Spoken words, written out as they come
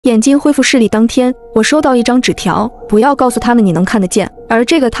眼睛恢复视力当天，我收到一张纸条，不要告诉他们你能看得见，而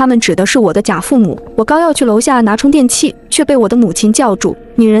这个他们指的是我的假父母。我刚要去楼下拿充电器，却被我的母亲叫住。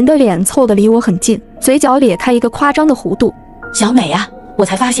女人的脸凑得离我很近，嘴角咧开一个夸张的弧度。小美呀，我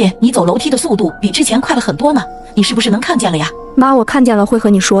才发现你走楼梯的速度比之前快了很多呢，你是不是能看见了呀？妈，我看见了，会和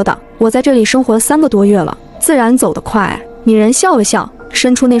你说的。我在这里生活了3个多月了，自然走得快。女人笑了笑，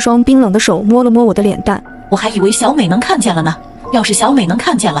伸出那双冰冷的手摸了摸我的脸蛋。我还以为小美能看见了呢，要是小美能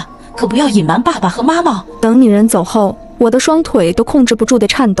看见了，可不要隐瞒爸爸和妈妈。等女人走后，我的双腿都控制不住的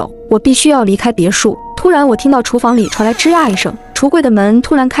颤抖，我必须要离开别墅。突然我听到厨房里传来吱呀一声，橱柜的门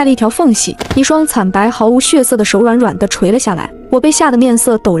突然开了一条缝隙，一双惨白毫无血色的手软软地垂了下来。我被吓得面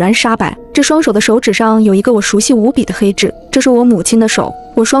色陡然煞白，这双手的手指上有一个我熟悉无比的黑痣，这是我母亲的手。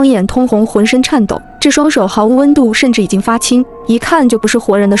我双眼通红，浑身颤抖，这双手毫无温度，甚至已经发青，一看就不是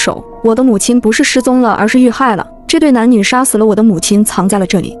活人的手。我的母亲不是失踪了，而是遇害了。这对男女杀死了我的母亲，藏在了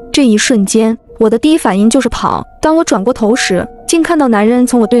这里。这一瞬间，我的第一反应就是跑。当我转过头时，竟看到男人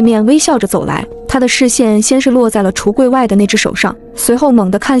从我对面微笑着走来，他的视线先是落在了橱柜外的那只手上，随后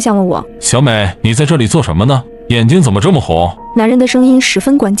猛地看向了我。小美，你在这里做什么呢？眼睛怎么这么红？男人的声音十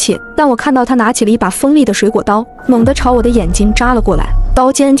分关切，但我看到他拿起了一把锋利的水果刀，猛地朝我的眼睛扎了过来，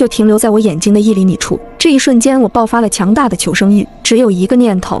刀尖就停留在我眼睛的1厘米处。这一瞬间，我爆发了强大的求生欲，只有一个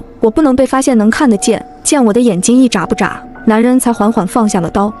念头，我不能被发现能看得见。见我的眼睛一眨不眨，男人才缓缓放下了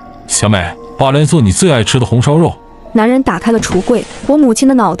刀。小美，爸来做你最爱吃的红烧肉。男人打开了橱柜，我母亲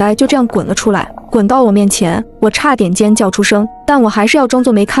的脑袋就这样滚了出来，滚到我面前，我差点尖叫出声，但我还是要装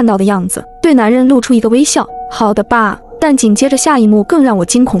作没看到的样子，对男人露出一个微笑。好的，爸。但紧接着下一幕更让我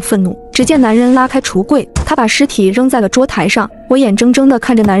惊恐愤怒，只见男人拉开橱柜，他把尸体扔在了桌台上，我眼睁睁地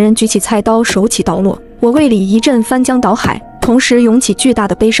看着男人举起菜刀，手起刀落，我胃里一阵翻江倒海，同时涌起巨大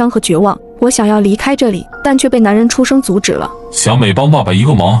的悲伤和绝望。我想要离开这里，但却被男人出声阻止了。小美，帮爸爸一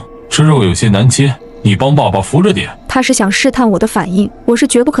个忙，这肉有些难切，你帮爸爸扶着点。他是想试探我的反应，我是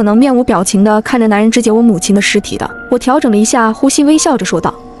绝不可能面无表情地看着男人肢解我母亲的尸体的。我调整了一下呼吸，微笑着说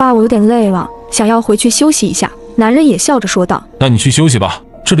道：爸，我有点累了，想要回去休息一下。男人也笑着说道：那你去休息吧，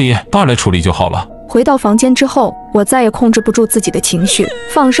这里爸来处理就好了。回到房间之后，我再也控制不住自己的情绪，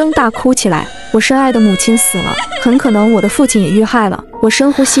放声大哭起来。我深爱的母亲死了，很可能我的父亲也遇害了。我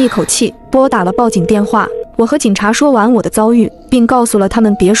深呼吸一口气，拨打了报警电话。我和警察说完我的遭遇，并告诉了他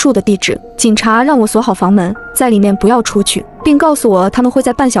们别墅的地址。警察让我锁好房门，在里面不要出去，并告诉我他们会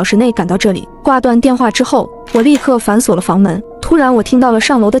在半小时内赶到这里。挂断电话之后，我立刻反锁了房门。突然我听到了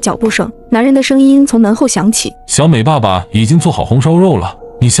上楼的脚步声，男人的声音从门后响起：小美，爸爸已经做好红烧肉了，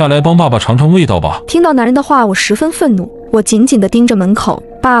你下来帮爸爸尝尝味道吧。听到男人的话，我十分愤怒，我紧紧地盯着门口。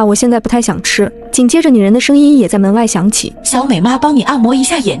爸，我现在不太想吃。紧接着女人的声音也在门外响起：小美妈帮你按摩一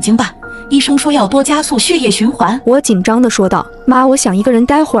下眼睛吧，医生说要多加速血液循环。我紧张地说道：妈，我想一个人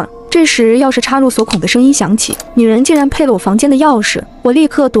待会儿。这时钥匙插入锁孔的声音响起，女人竟然配了我房间的钥匙。我立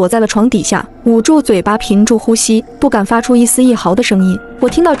刻躲在了床底下，捂住嘴巴，屏住呼吸，不敢发出一丝一毫的声音。我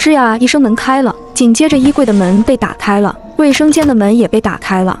听到吱呀一声，门开了，紧接着衣柜的门被打开了，卫生间的门也被打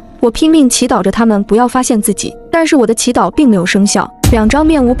开了。我拼命祈祷着他们不要发现自己，但是我的祈祷并没有生效。2张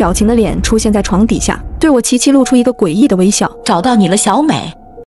面无表情的脸出现在床底下，对我齐齐露出一个诡异的微笑。找到你了，小美。